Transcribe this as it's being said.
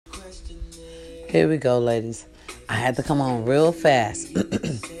Here we go, ladies. I had to come on real fast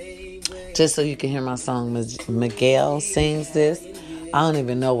just so you can hear my song. Miguel sings this. I don't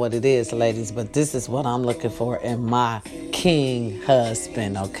even know what it is, ladies, but this is what I'm looking for in my king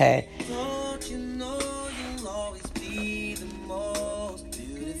husband, okay?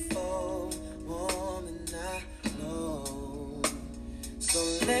 So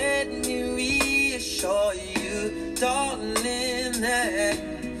let me reassure you, darling, that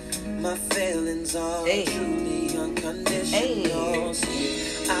my feelings are truly unconditional.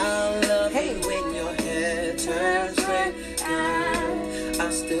 I love you when your hair turns red, girl. I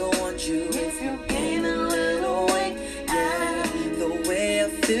still want you if you gain a little weight. Yeah, the way I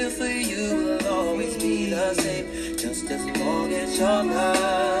feel for you will always be the same, just as long as your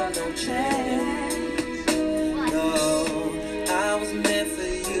love don't change. No, I was meant for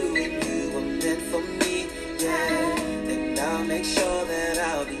you and you were meant for me. Yeah, and I'll make sure that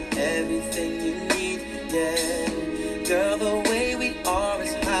I'll be everything you need. Yeah, girl, the way we are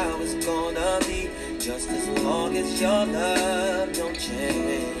is how it's gonna be, just as long as your love don't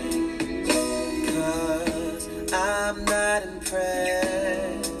change. 'Cause I'm not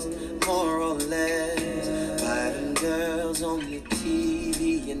impressed, more or less, by them girls on the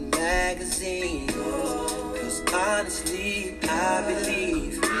TV and magazines. 'Cause honestly, I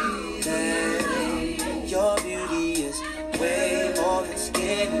believe that your beauty is way more than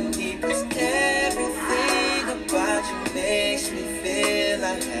skin deep. 'Cause everything about you makes me feel I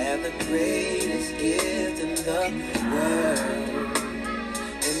have the greatest gift in the world.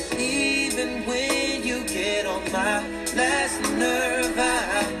 And even when you get on my last nerve, I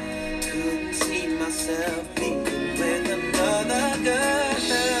couldn't see myself being with another girl.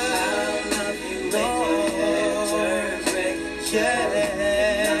 I love you when your hair turns red.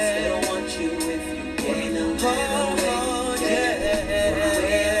 Yeah, I still want you if you gain a little weight. Yeah,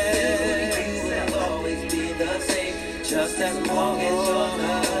 you will always be the same, just as long as your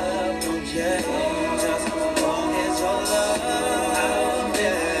love don't change. Just as long as your love,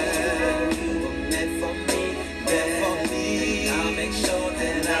 you were meant for me, meant for me. I'll make sure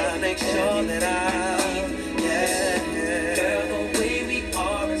that yeah, girl, the way we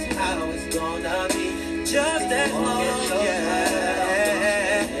are is how it's gonna be, just as long as your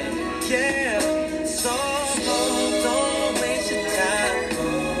yeah. So don't waste your time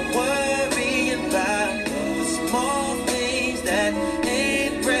worrying about the small things that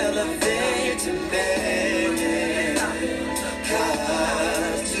ain't relevant to me.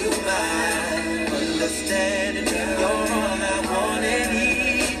 'Cause to my understanding, you're all I want and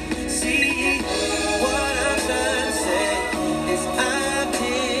need. See, what I'm trying to say is I'm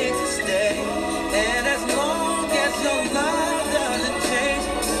here to stay, and as long as your love doesn't change,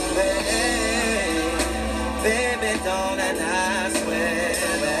 baby, darling, I swear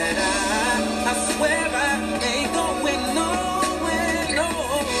that I swear I ain't going nowhere, no.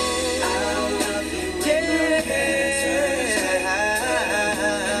 I'll love you, yeah.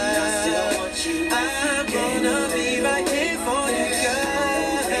 I still want you. I'm gonna be right here for you,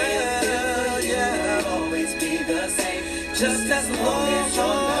 girl. Yeah, I'll always be the same, just as long as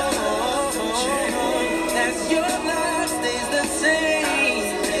your love don't change, as your love stays the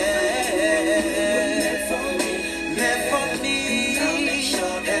same. Yeah, meant for me,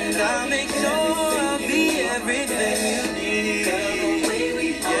 and I'll make sure I'll be everything you need. The way we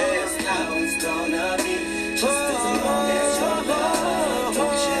are is how it's gonna be, just as long as your love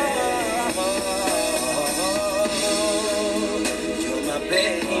don't change. You're my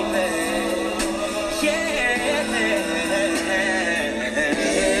baby, yeah.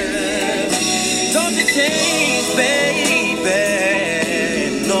 Don't you change, baby,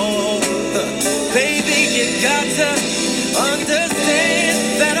 no. Baby, you got to understand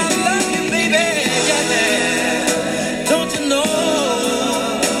that I love you, baby, yeah. Don't you know,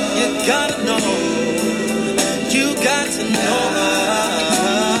 you gotta know, you got to know.